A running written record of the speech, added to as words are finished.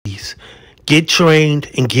Get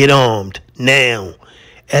trained and get armed now.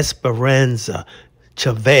 Esperanza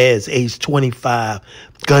Chavez, age 25,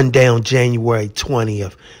 gunned down January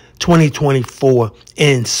 20th, 2024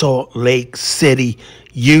 in Salt Lake City,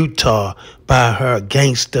 Utah by her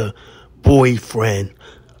gangster boyfriend,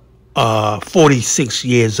 46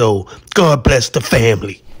 years old. God bless the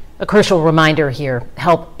family. A crucial reminder here,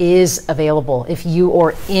 help is available if you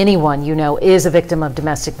or anyone you know is a victim of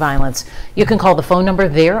domestic violence. You can call the phone number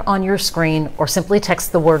there on your screen or simply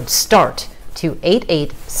text the word START to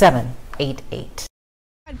 88788.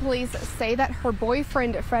 Police say that her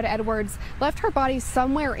boyfriend, Fred Edwards, left her body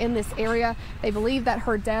somewhere in this area. They believe that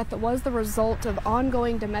her death was the result of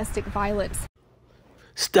ongoing domestic violence.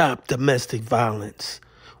 Stop domestic violence.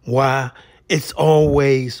 Why? It's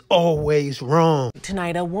always wrong.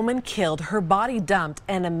 Tonight, a woman killed, her body dumped,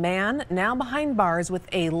 and a man now behind bars with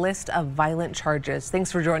a list of violent charges.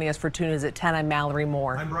 Thanks for joining us for 2 News at 10. I'm Mallory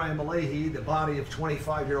Moore. I'm Brian Malahy. The body of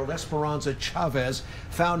 25-year-old Esperanza Chavez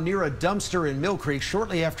found near a dumpster in Mill Creek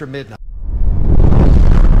shortly after midnight.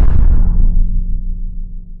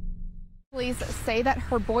 Police say that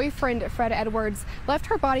her boyfriend, Fred Edwards, left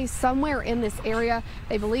her body somewhere in this area.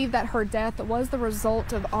 They believe that her death was the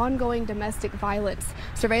result of ongoing domestic violence.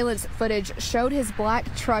 Surveillance footage showed his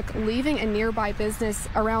black truck leaving a nearby business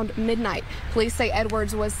around midnight. Police say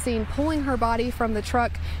Edwards was seen pulling her body from the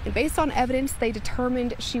truck, and based on evidence, they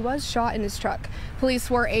determined she was shot in his truck. Police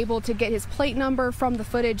were able to get his plate number from the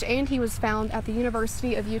footage, and he was found at the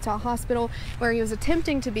University of Utah Hospital, where he was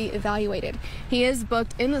attempting to be evaluated. He is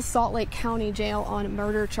booked in the Salt Lake County Jail on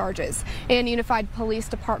murder charges. And Unified Police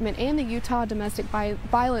Department and the Utah Domestic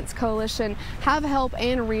Violence Coalition have help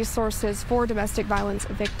and resources for domestic violence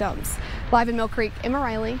victims. Live in Mill Creek, Emma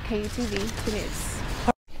Riley, KUTV 2 News.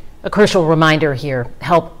 A crucial reminder here,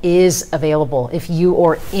 help is available if you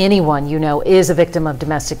or anyone you know is a victim of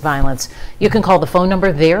domestic violence. You can call the phone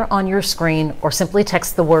number there on your screen or simply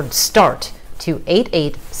text the word START to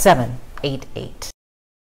 88788.